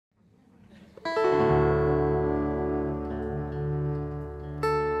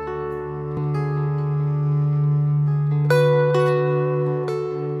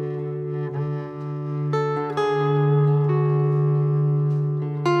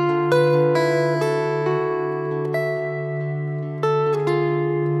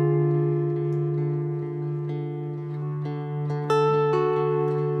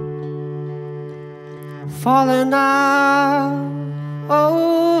falling out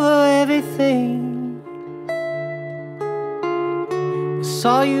over everything. I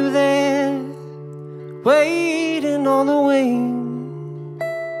saw you there, waiting on the wing.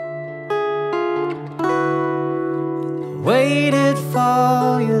 Waited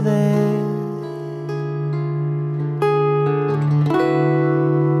for you there,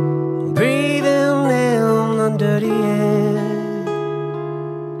 breathing in the dirty air.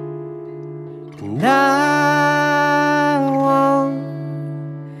 And I want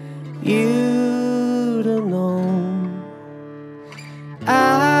you to know, I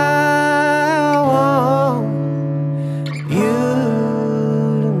want you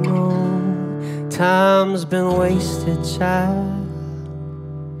to know, time's been wasted, child.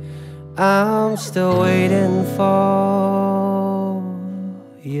 I'm still waiting for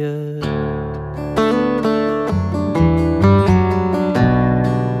you.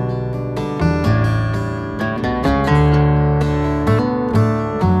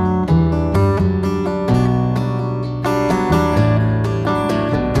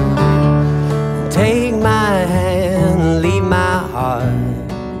 Take my hand, leave my heart.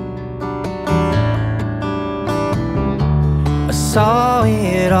 I saw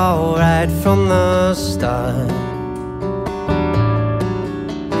it all right from the start.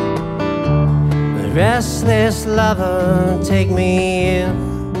 A restless lover, take me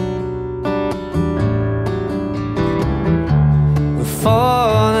in.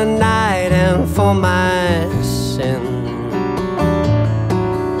 For the night and for my sin.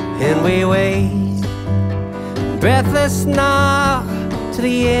 And we wait, breathless now, to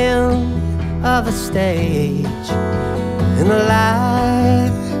the end of the stage. And the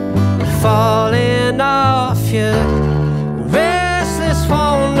light falling off you, restless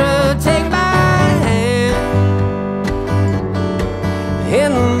wonder, take my hand.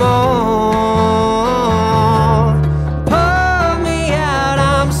 In the morn, pull me out,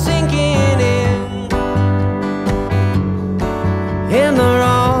 I'm sinking in the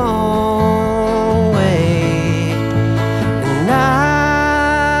wrong way. And I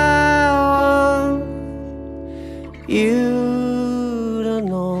want you to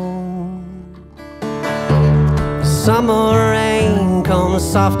know, summer rain comes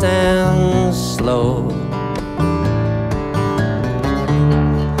soft and slow.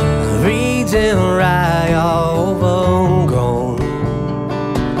 Reeds and rye are overgrown.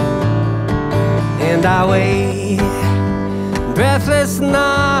 And I wait, breathless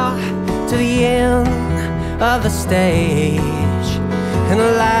now, to the end of the stage. And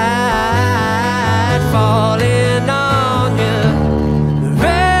the light falling on you,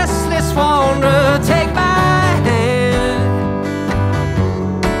 restless wanderer, take my hand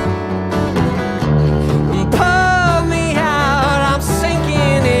and pull me out, I'm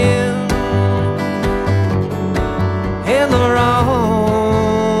sinking in the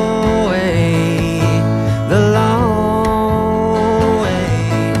wrong way, the long way,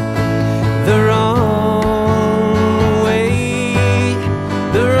 the wrong way,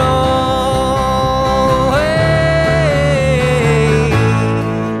 the wrong way.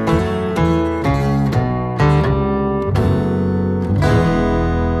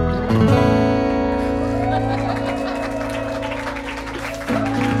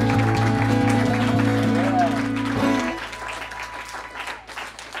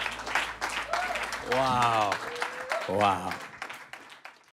 Wow. Wow.